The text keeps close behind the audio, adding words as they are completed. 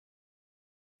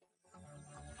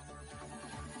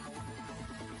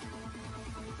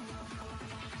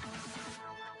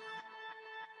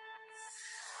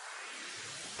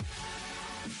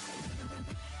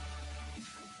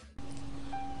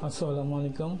আসসালামু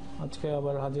আলাইকুম। আজকে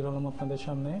আবার হাজির হলাম আপনাদের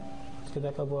সামনে। আজকে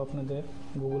দেখাবো আপনাদের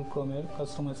গুগল ক্রোমের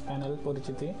কাস্টমাইজ প্যানেল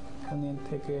পরিচিতি। এখানে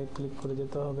থেকে ক্লিক করে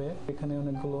যেতে হবে। এখানে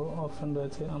অনেকগুলো অপশন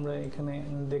রয়েছে। আমরা এখানে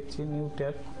দেখছি নিউ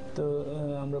ট্যাব। তো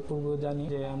আমরা পূর্বে জানি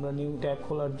যে আমরা নিউ ট্যাব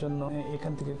খোলার জন্য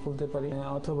এখান থেকে খুলতে পারি,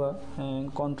 অথবা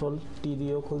কন্ট্রোল টি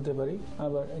দিয়েও খুলতে পারি।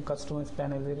 আবার কাস্টমাইজ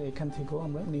প্যানেলের এখান থেকেও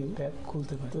আমরা নিউ ট্যাব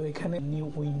খুলতে পারি। তো এখানে নিউ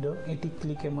উইন্ডো, এটি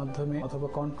ক্লিকের মাধ্যমে অথবা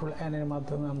কন্ট্রোল এন এর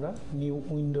মাধ্যমে আমরা নিউ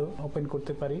উইন্ডো ওপেন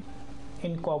করতে পারি।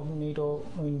 ইনকগনিটো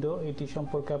উইন্ডো, এটি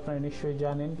সম্পর্কে আপনারা নিশ্চয়ই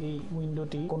জানেন। এই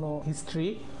উইন্ডোটি কোনো হিস্ট্রি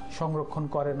সংরক্ষণ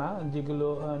করে না, যেগুলো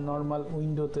নর্মাল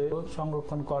উইন্ডোতে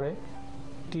সংরক্ষণ করে।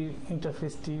 এটির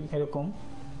ইন্টারফেসটি এরকম।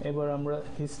 এবার আমরা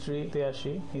হিস্ট্রিতে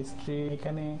আসি। হিস্ট্রি,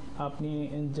 এখানে আপনি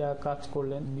যা কাজ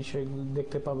করলেন বিষয়গুলো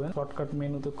দেখতে পাবেন। শর্টকাট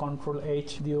মেনুতে কন্ট্রোল এইচ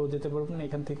দিয়েও যেতে পারবেন,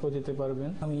 এখান থেকেও যেতে পারবেন।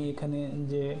 আমি এখানে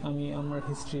আমি আমার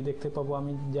হিস্ট্রি দেখতে পাবো,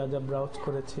 আমি যা যা ব্রাউজ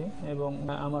করেছি। এবং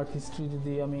আমার হিস্ট্রি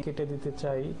যদি আমি কেটে দিতে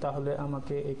চাই, তাহলে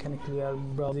আমাকে এখানে ক্লিয়ার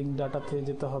ব্রাউজিং ডাটাতে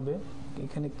যেতে হবে।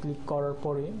 এখানে ক্লিক করার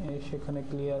পরে সেখানে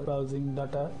ক্লিয়ার ব্রাউজিং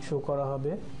ডাটা শো করা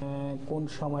হবে। কোন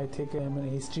সময় থেকে মানে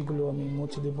হিস্ট্রিগুলো আমি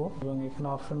মুছে দেব। এবং এখানে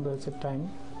অপশন রয়েছে time,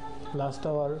 last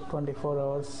hour, 24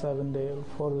 hours, 7 day,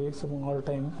 4 weeks এবং অল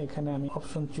টাইম। এখানে আমি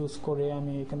অপশন চুজ করে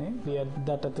আমি এখানে ক্লিয়ার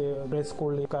ডাটাতে প্রেস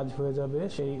করলে কাজ হয়ে যাবে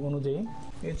সেই অনুযায়ী।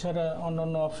 এছাড়া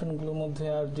অন্যান্য অপশনগুলোর মধ্যে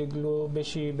আর যেগুলো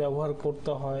বেশি ব্যবহার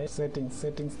করতে হয়,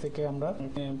 সেটিংস থেকে আমরা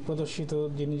প্রদর্শিত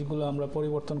জিনিসগুলো আমরা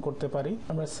পরিবর্তন করতে পারি।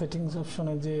 আমরা সেটিংস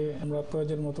অপশনে যে আমরা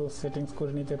প্রয়োজন মতো সেটিংস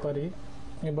করে নিতে পারি।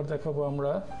 এবার দেখাবো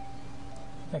আমরা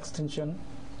এক্সটেনশন।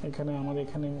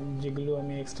 এখানে যেগুলো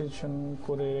আমি এক্সটেনশন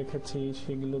করে রেখেছি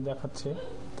সেগুলো দেখাচ্ছে।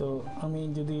 তো আমি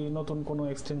যদি নতুন কোনো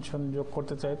এক্সটেনশন যোগ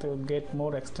করতে চাই, তো গেট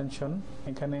মোর এক্সটেনশন,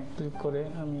 এখানে ক্লিক করে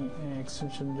আমি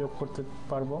এক্সটেনশন যোগ করতে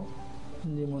পারবো।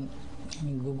 যেমন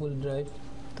গুগল ড্রাইভ।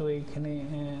 তো এইখানে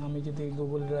আমি যদি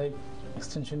গুগল ড্রাইভ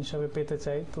এক্সটেনশন হিসাবে পেতে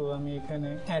চাই, তো আমি এখানে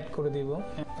অ্যাড করে দিব।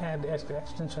 অ্যাড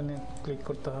এক্সটেনশনে ক্লিক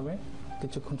করতে হবে,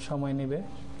 কিছুক্ষণ সময় নেবে।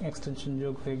 এক্সটেনশন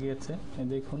যোগ হয়ে গিয়েছে,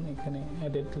 দেখুন এখানে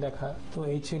অ্যাডেড লেখা। তো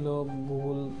এই ছিল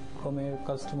গুগল ক্রোমের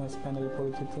কাস্টমাইজ প্যানেল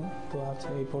পরিচিতি। তো আজ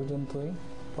এই পর্যন্তই।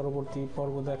 পরবর্তী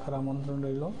পর্ব দেখার আমন্ত্রণ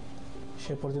রইল।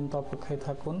 সে পর্যন্ত অপেক্ষায়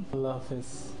থাকুন। আল্লাহ হাফেজ।